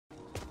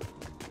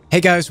Hey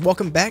guys,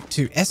 welcome back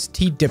to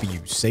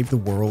STW Save the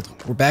World.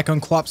 We're back on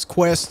Clop's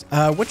quest.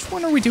 Which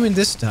one are we doing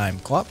this time,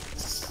 Clop?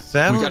 We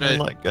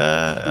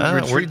gotta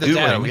retrieve the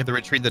data. We have to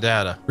retrieve the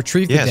data.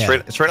 Retrieve the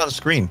data. It's right on the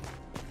screen.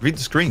 Read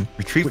the screen.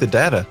 Retrieve the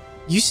data.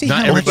 You see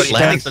not how much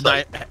everybody has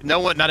stuff...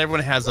 not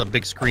everyone has a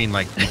big screen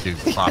like you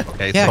do, Clop,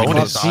 okay?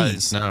 Yeah, so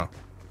geez. No.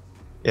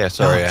 Yeah,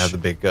 sorry, Gosh. I have the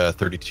big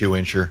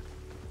 32-incher.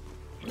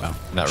 Wow.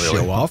 Not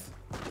really. Show off.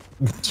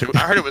 I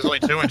heard it was only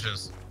 2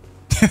 inches.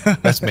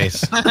 That's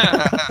Mace.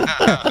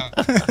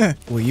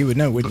 Well, you would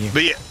know, wouldn't you?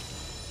 But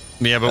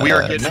yeah, but we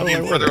are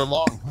getting further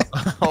along.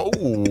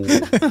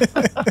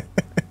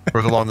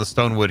 Further along the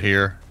stonewood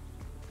here.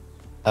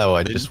 Oh,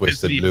 I just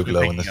wasted blue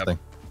glow in this thing.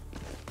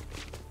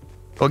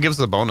 Well, it gives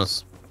us a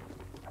bonus.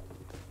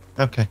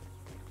 Okay.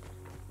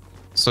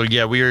 So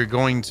yeah, we are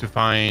going to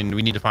find.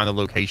 We need to find the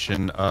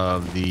location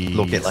of the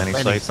locate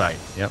landing site.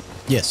 Yep.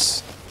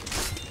 Yes.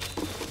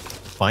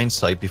 Find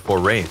site before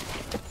Ray.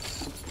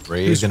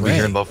 Ray is going to be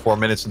here in about 4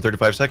 minutes and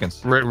 35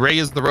 seconds. Ray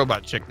is the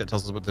robot chick that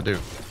tells us what to do.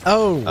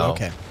 Oh,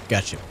 okay.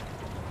 Got you.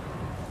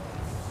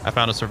 I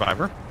found a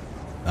survivor.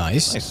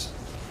 Nice.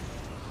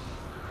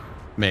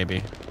 Maybe.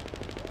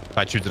 If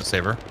I choose to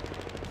save her.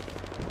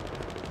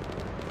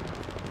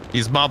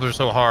 These mobs are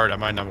so hard, I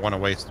might not want to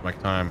waste my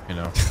time, you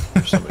know,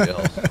 for somebody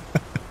else.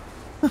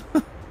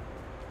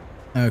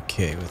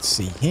 Okay, let's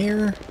see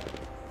here.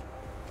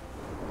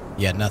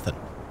 Yeah, nothing.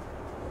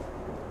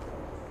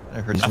 I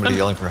heard somebody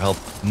yelling for help.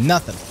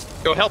 Nothing.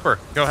 Go help her.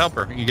 Go help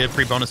her. You get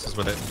free bonuses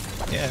with it.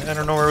 Yeah, I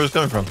don't know where it was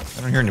coming from. I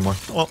don't hear anymore.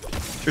 Well,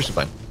 sure, she's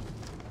fine.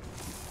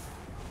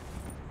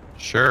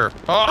 Sure.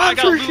 Oh, I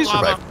got a loot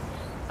llama.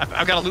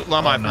 I've got a loot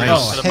llama.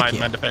 Nice.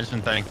 My defension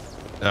thing.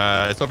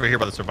 It's over here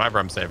by the survivor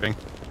I'm saving.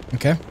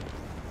 Okay.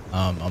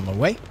 On my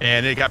way.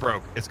 And it got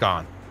broke. It's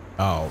gone.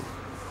 Oh.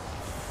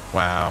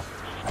 Wow.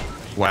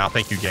 Wow.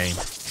 Thank you, game.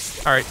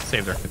 All right,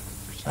 saved her.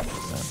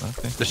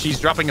 Okay. So she's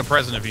dropping a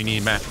present if you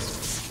need mats.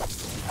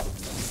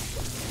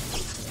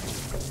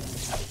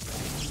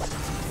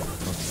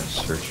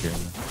 Search here.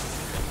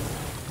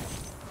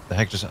 The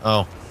heck just...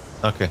 Oh,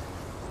 okay.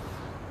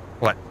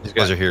 What? These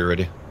guys are here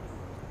already.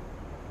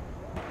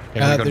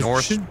 Go there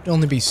north? should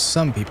only be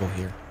some people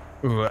here.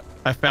 Ooh,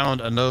 I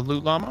found another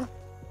loot llama.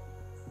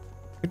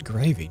 Good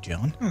gravy,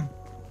 John.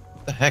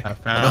 What the heck? I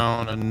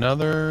found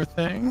another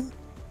thing.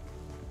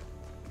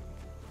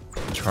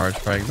 Charge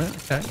fragment.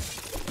 Okay.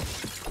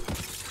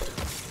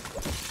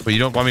 But you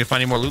don't want me to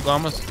find any more loot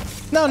llamas?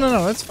 No,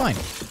 that's fine.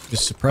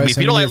 Just surprised. I mean, if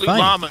you don't like loot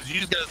llamas, you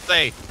just gotta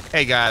say,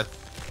 "Hey guys,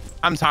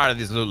 I'm tired of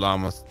these loot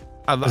llamas.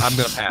 I'm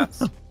gonna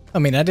pass." I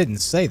mean, I didn't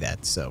say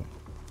that, so.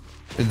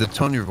 The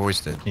tone of your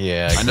voice did.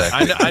 Yeah,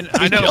 exactly.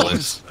 I know.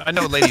 Jealous. I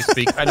know. Ladies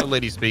speak. I know.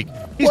 Ladies speak.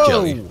 He's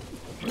jelly.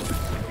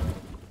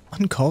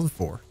 Uncalled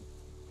for.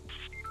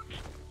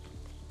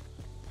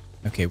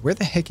 Okay, where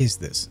the heck is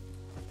this?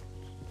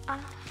 You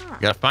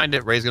gotta find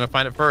it. Ray's gonna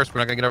find it first. We're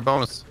not gonna get our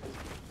bonus.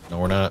 No,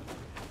 we're not.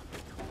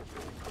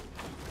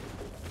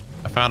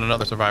 I found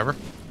another survivor.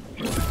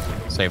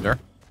 Saved her.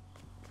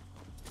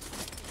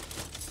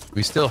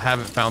 We still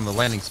haven't found the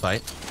landing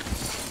site.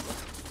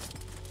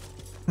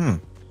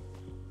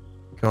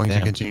 Going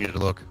to continue to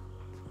look.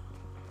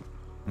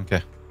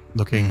 Okay.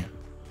 Looking.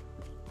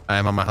 I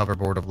am on my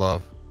hoverboard of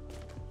love.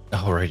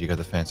 Oh, right. You got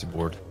the fancy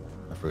board.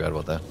 I forgot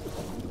about that.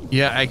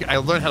 Yeah, I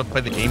learned how to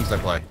play the games I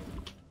play.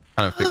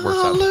 Kind of it works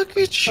out. Look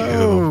at you.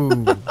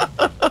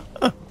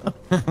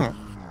 Oh.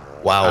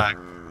 Wow.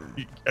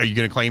 Are you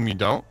going to claim you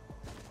don't?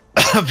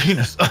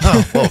 Venus.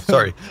 Oh, whoa,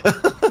 sorry.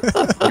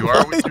 You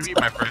are what you eat,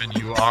 my friend.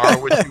 You are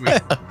what you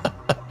eat.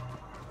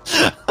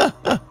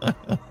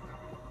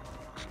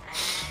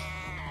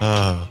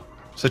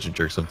 Such a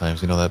jerk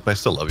sometimes, you know that, but I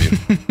still love you.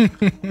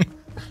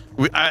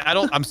 I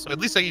don't. At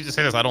least I used to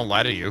say this. I don't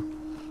lie to you.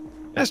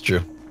 That's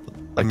true.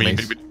 Like I mean,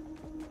 Mace.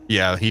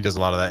 yeah, he does a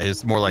lot of that.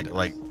 It's more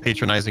like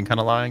patronizing kind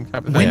of lying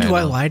type of When thing. do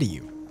I lie to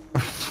you?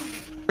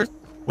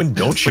 When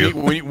don't you?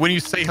 When you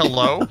say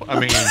hello, I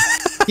mean,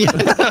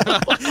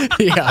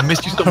 Yeah, I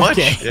missed you so much.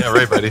 Okay. Yeah,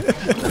 right, buddy.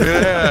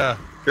 yeah.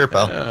 Sure,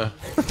 pal.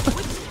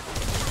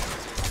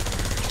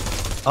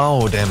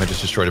 Oh, damn! I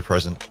just destroyed a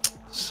present.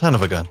 Son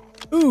of a gun.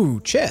 Ooh,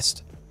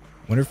 chest.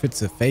 Wonder if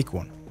it's a fake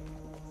one.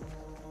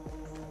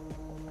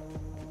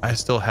 I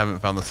still haven't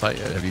found the site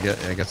yet. Have you got?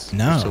 I guess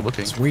No, you're still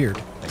looking. it's weird.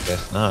 I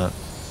guess not.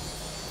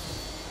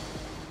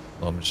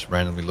 Well, I'm just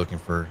randomly looking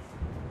for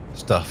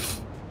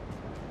stuff.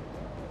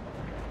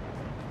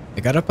 I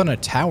got up on a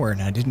tower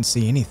and I didn't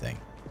see anything.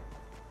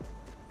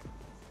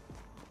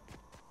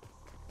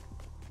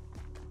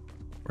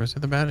 Where's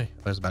the battery?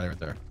 There's the battery right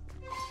there.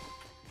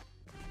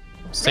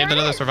 Saved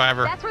another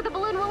survivor. That's where the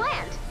balloon will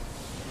land.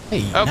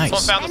 Hey, Oh, nice.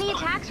 someone found Any the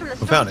attacks from the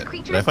Who found stone's it?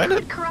 creatures Did I find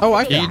could it? corrupt Oh,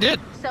 I the Yeah, you data.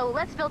 did. So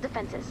let's build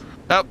defenses.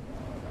 Oh,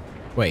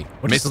 Wait,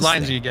 what is Mason this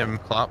lines thing? you give him,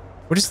 Clop.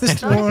 What is this?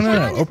 So No, this no.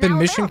 challenge is Open now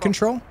mission available.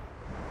 control?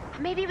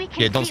 Maybe we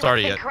can Yeah, don't see start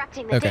what's it been yet.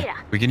 corrupting the Okay. data.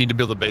 We need to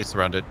build a base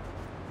around it.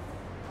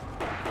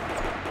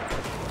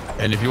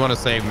 And if you want to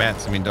save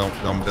mats, I mean, don't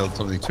build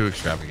something too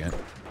extravagant.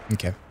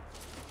 Okay.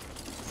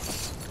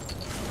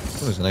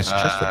 Oh, there's a nice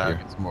chest up here.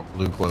 Get some more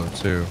blue glow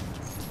too.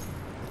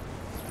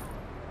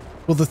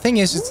 Well, the thing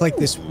is, it's like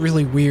this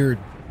really weird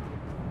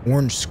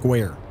orange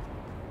square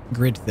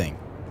grid thing.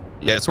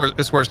 Yeah, it's where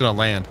it's gonna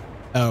land.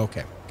 Oh,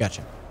 okay.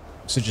 Gotcha.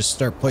 So just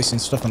start placing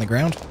stuff on the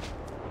ground?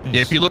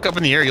 Yeah, if you look up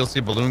in the air, you'll see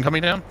a balloon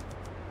coming down.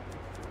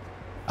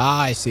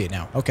 Ah, I see it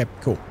now. Okay,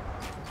 cool.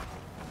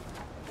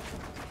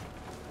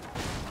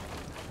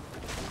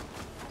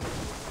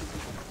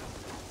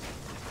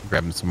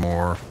 Grabbing some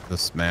more of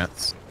the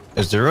mats.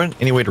 Is there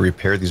any way to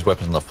repair these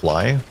weapons on the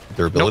fly?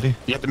 Their ability? Nope.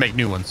 You have to make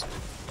new ones.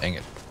 Dang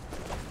it.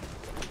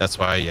 That's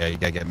why, yeah, you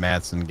gotta get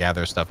mats and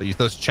gather stuff.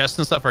 Those chests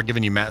and stuff are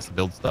giving you mats to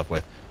build stuff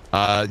with.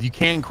 You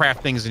can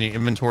craft things in your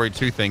inventory.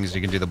 Two things.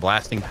 You can do the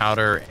blasting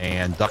powder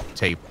and duct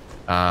tape.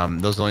 Those are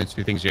the only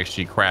two things you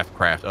actually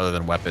craft other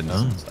than weapons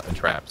and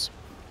traps.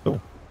 Cool.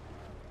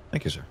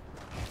 Thank you, sir.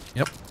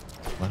 Yep.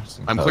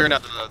 Blasting I'm powder. clearing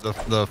out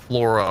the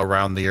flora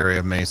around the area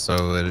of Mace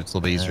so that it's a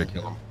little bit easier to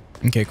kill them.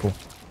 Okay, cool.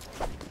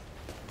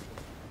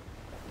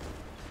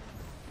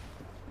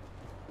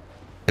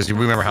 Because you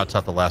remember how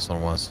tough the last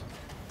one was.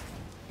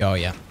 Oh,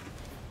 yeah.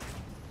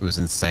 It was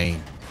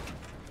insane.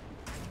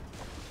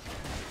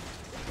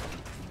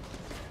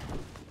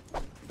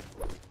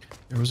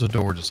 There was a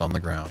door just on the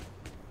ground.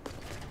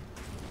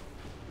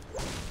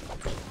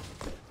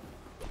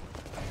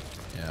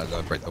 Yeah, I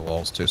gotta break the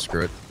walls too.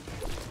 Screw it.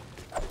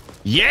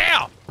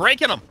 Yeah!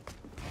 Breaking them!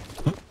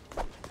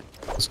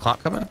 Is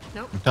clock coming?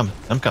 Nope.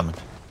 I'm coming.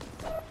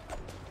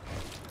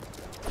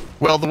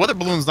 Well, the weather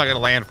balloon's not gonna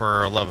land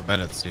for 11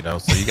 minutes, you know,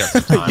 so you got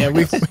some time. Yeah,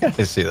 we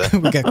I see that.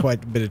 we got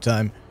quite a bit of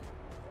time.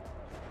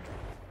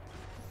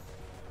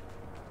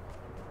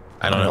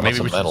 I don't know. Maybe Maybe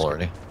some we should metal just,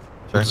 already.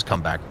 we'll just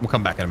come back. We'll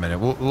come back in a minute.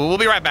 We'll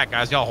be right back,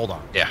 guys. Y'all hold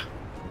on. Yeah.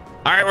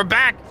 All right, we're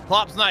back.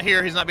 Plop's not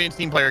here. He's not being a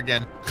team player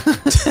again.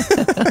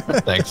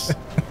 Thanks.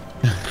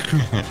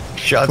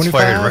 Shots 25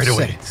 fired right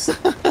away.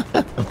 seconds.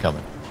 I'm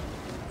coming.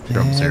 You're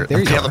almost there. There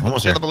you See go. how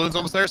Almost see how there. the balloon's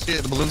almost there? See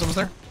the balloon's almost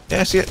there? Yeah,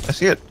 I see it. I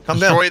see it. Come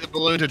Destroy down. the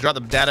balloon to drop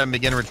the data and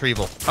begin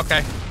retrieval.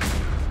 Okay.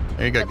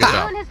 There you go. The Good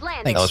job. balloon has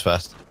landed. Thanks. That was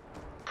fast.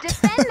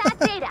 Defend that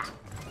data.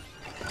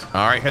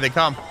 All right, here they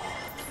come.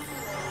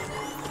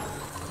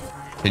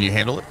 Can you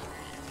handle it?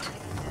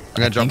 I'm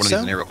gonna drop one of think these so.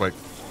 in here real quick.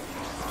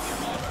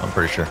 I'm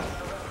pretty sure.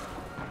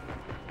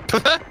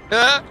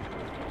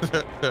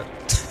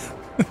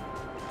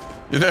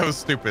 Yeah, that was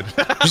stupid.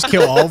 Just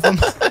kill all of them?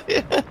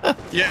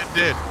 Yeah, it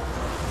did.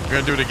 I'm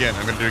gonna do it again.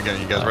 I'm gonna do it again.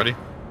 You guys ready?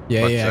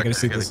 Yeah, Let's yeah, I check. gotta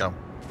see Here this. they come.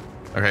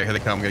 Okay, here they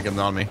come. I'm gonna get them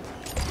on me.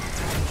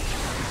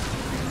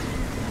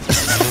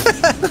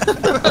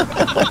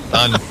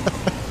 Done.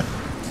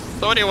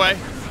 So anyway,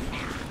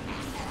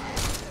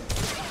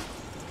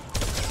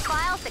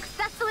 File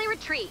successfully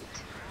retrieved.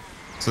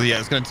 so yeah,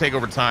 it's gonna take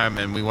over time,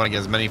 and we want to get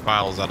as many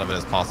files out of it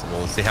as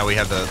possible. See how we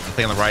have the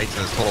thing on the right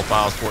says total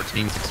files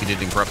 14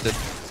 succeeded and corrupted.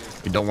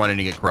 We don't want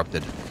any to get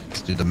corrupted.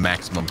 Let's do the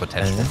maximum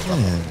potential.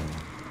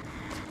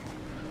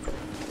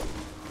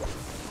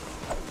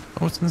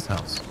 Oh, what's in this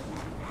house?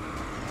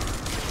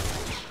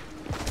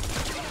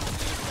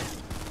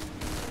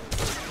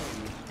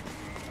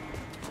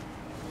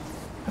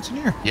 What's in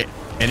here? Yeah,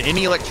 and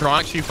any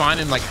electronics you find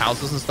in like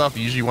houses and stuff,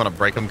 you usually want to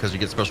break them because you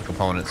get special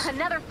components.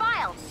 Another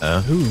file.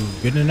 Ooh,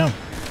 good to know.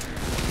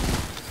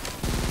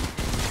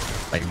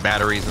 Like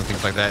batteries and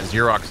things like that.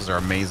 Xeroxes are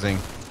amazing.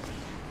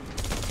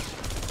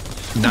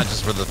 Not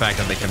just for the fact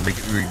that they can,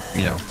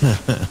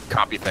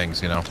 copy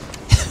things, you know.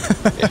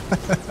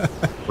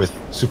 With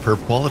superb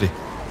quality.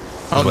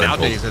 Oh, what I'm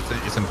nowadays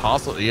it's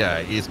impossible. Yeah,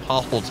 it's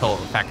possible to tell a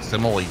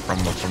facsimile from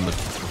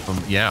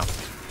yeah.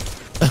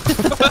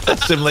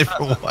 Simulate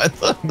for what?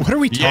 What are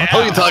we talking What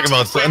are you talking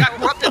about, son?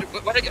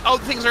 Oh,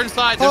 things are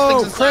inside. There's Oh,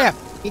 things inside. crap.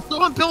 It's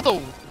still on build.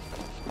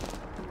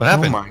 What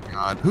happened? Oh my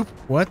god. Who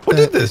What What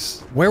the- did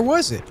this? Where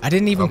was it? I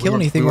didn't even kill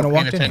anything when I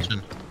walked in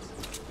here.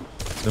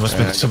 There must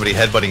have been somebody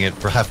headbutting it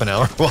for half an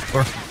hour while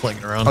we're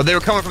playing around. Oh, they were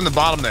coming from the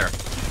bottom there.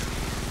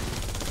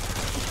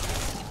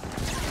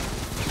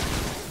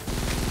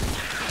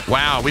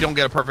 Wow, we don't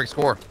get a perfect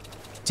score.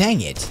 Dang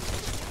it.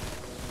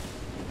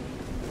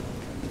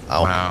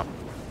 Ow. Wow.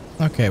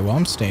 Okay, well,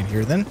 I'm staying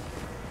here then.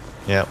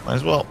 Yeah, might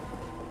as well.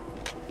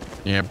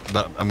 Yeah,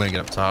 but I'm gonna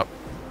get up top.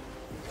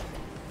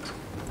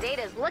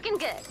 Data's looking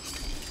good.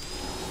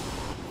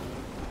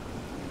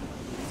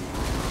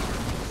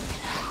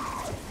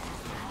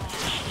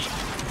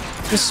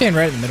 Just stand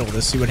right in the middle of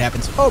this, see what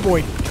happens. Oh,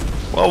 boy.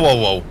 Whoa, whoa,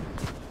 whoa.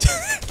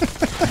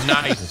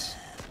 Nice.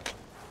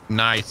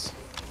 Nice.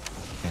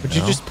 Would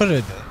you just put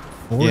a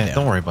floor Yeah, down?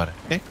 don't worry about it.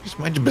 Okay, just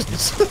mind your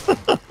business.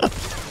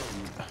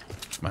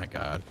 My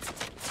god.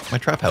 My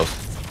trap house.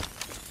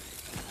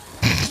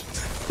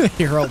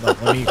 Here, hold on.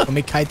 Let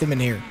me kite them in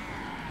here.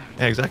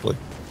 Yeah, exactly.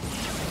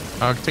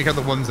 Take out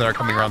the ones that are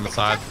coming around the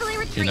side,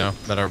 Successfully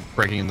that are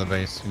breaking in the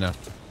base,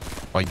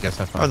 While you guys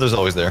have Oh, fun. there's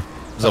always there.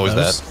 There's always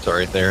that. those?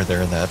 Sorry, there, and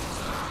that.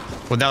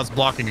 Well, now it's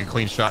blocking a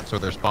clean shot so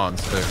their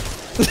spawns too.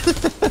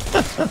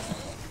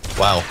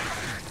 Wow.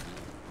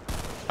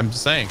 I'm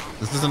just saying,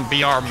 this isn't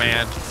BR,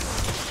 man.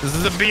 This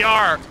isn't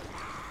BR.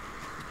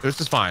 This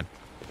is fine.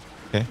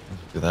 Okay,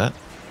 let's do that.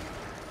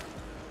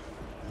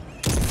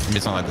 I mean,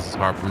 it's not like this is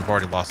hard, but we've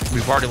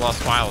already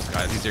lost files,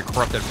 guys. These are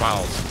corrupted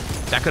files.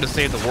 That could have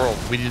saved the world.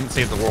 We didn't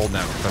save the world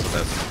now because of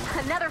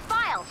this. Another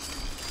file.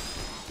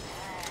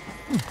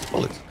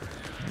 Bullets.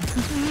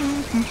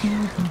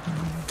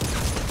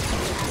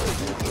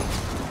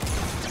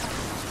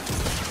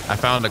 I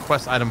found a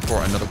quest item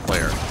for another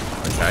player.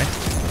 Okay.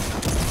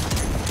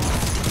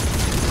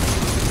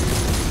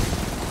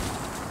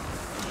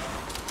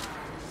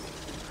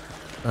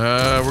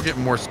 We're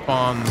getting more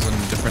spawns in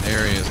different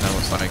areas now,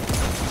 looks like.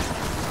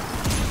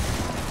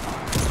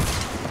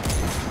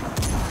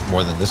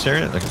 More than this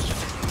area? Like,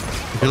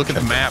 If you look at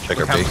the map, check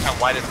look our how, base. how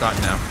wide it's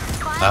gotten now.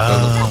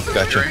 Oh,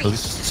 gotcha. At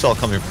least it's all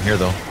coming from here,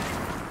 though.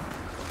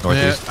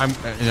 Northeast.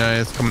 Yeah,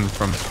 it's coming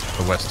from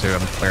the west, too. I'm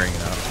clearing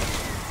it out.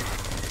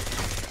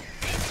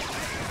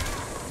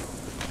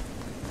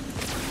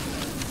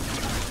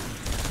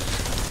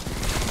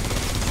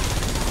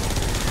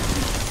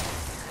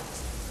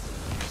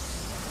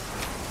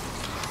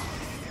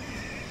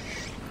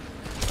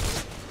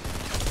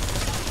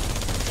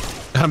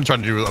 I'm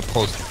trying to do up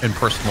close and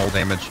personal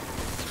damage.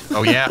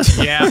 Oh yeah,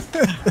 yeah.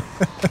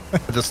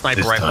 With the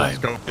sniper This rifle time,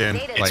 scoped in,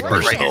 it's like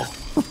personal.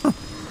 right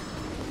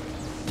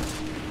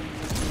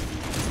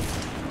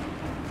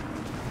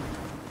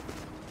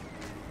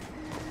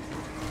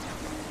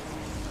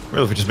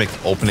Really, if we just make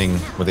the opening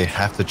where they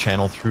have to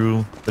channel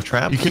through the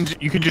trap. You can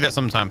do that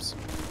sometimes.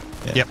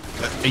 Yeah. Yep.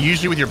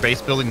 Usually with your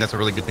base building, that's a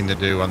really good thing to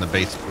do on the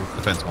base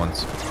defense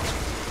ones.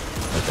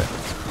 Okay.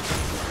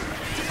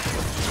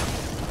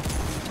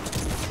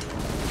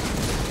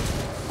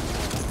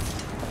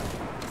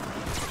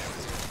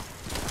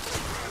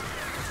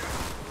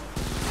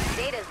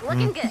 Data's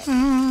looking good.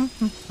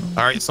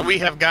 All right, so we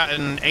have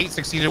gotten 8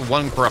 succeeded,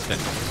 1 corrupted.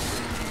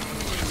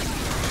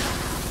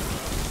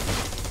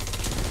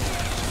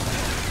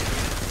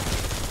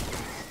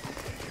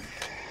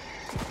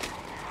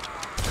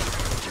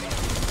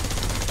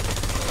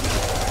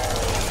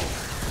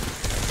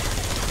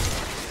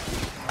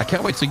 I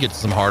can't wait to get to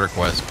some harder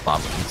quests,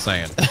 Bob. I'm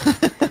saying.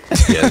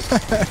 Yes.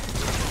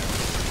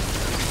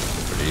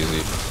 Pretty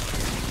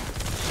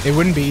easy. It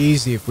wouldn't be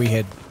easy if we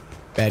had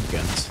bad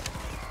guns.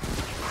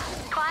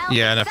 File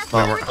Yeah, and a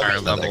successfully more retrieved. higher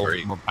level,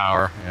 great. more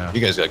power. Yeah. You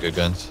guys got good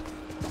guns.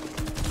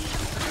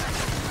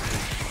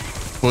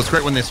 Well, it's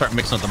great when they start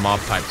mixing up the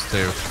mob types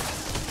too.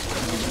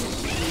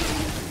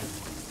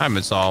 I'm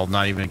all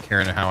not even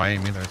caring how I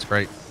aim either. It's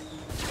great.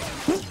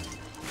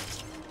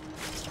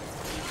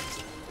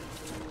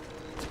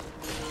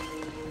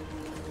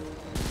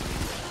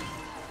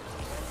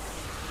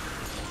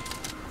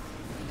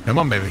 Come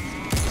on, baby.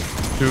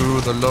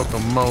 To the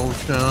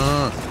locomotion.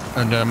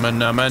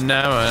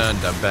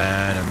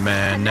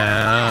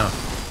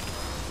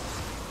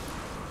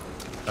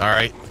 All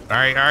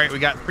right. We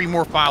got 3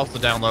 more files to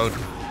download.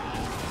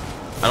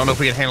 I don't know if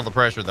we can handle the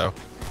pressure, though.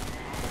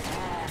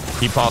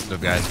 Keep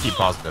positive, guys. Keep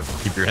positive.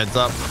 Keep your heads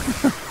up.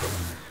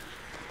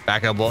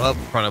 Back elbow up,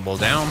 front elbow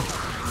down.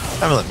 I'm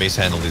gonna let Mace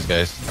handle these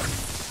guys.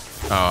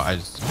 Oh, I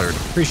just cleared.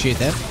 Appreciate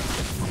that.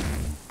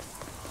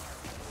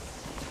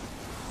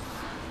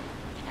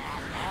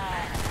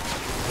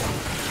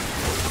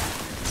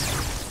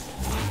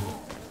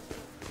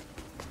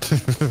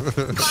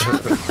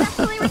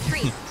 Successfully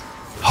retrieved.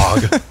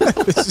 Hog.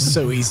 This is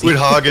so easy. We'd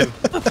hog it.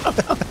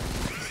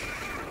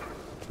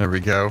 There we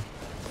go.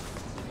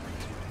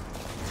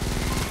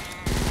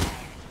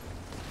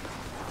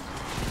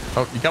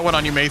 Oh, you got one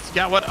on you, Mace. You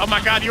got one. Oh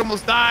my God, you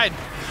almost died.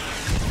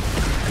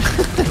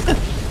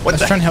 What I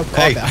was trying to help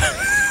Claude out.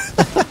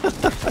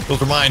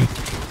 Those are mine.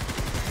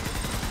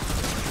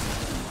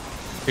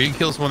 Here, you can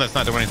kill someone that's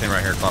not doing anything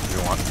right here, Clough, if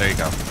you want. There you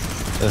go.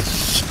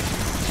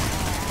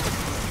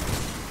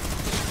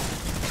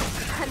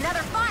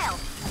 Another file.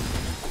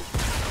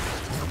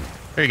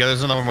 Here you go.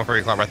 There's another one for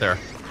you, Clough, right there.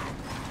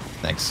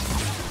 Thanks.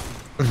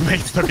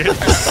 Mace took it.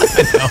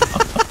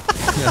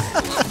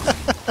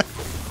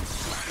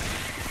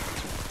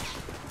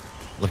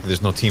 Lucky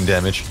there's no team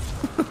damage.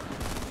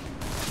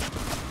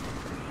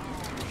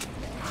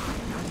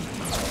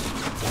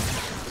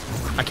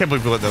 I can't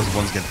believe we let those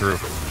ones get through.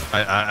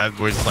 I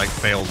was like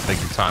failed big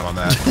time on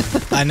that.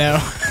 I know.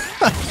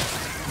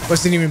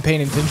 Wasn't even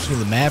paying attention to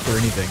the map or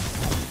anything.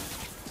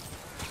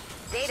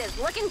 Data's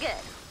looking good.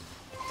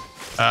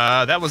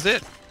 That was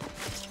it.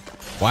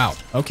 Wow.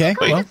 Okay.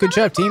 Wait. Well, good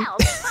job, team.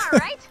 Files. All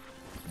right.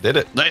 Did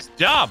it. Nice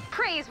job.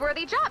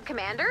 Praiseworthy job,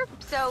 Commander.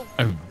 So,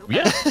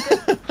 Yeah.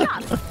 good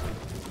job.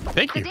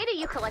 Thank The you. data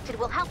you collected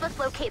will help us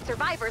locate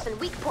survivors and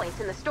weak points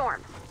in the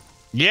storm.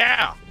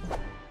 Yeah.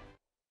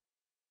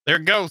 There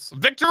it goes.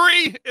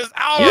 Victory is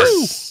ours.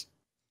 Yes.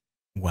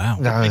 Wow.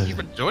 Thank you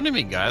for joining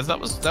me, guys. That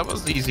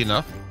was easy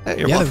enough. Hey,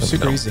 you're Yeah, that welcome. was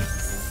super easy.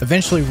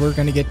 Eventually, we're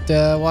going to get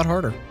a lot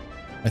harder,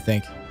 I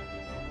think.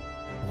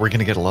 We're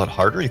gonna get a lot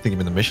harder. You think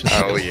even the mission's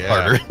Oh, gonna get yeah.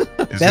 harder?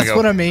 That's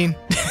what I mean.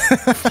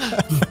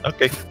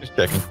 Okay, just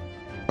checking.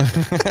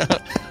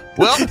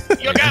 Well,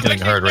 you guys, getting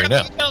hard right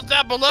now. details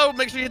down below.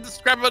 Make sure you hit the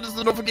subscribe button,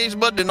 the notification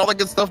button, and all that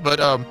good stuff.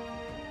 But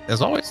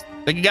as always,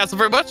 thank you guys so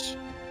very much.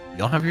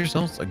 Y'all have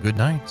yourselves a good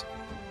night.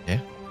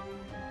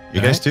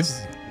 You guys All too.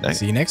 right. Night.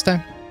 See you next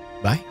time.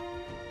 Bye.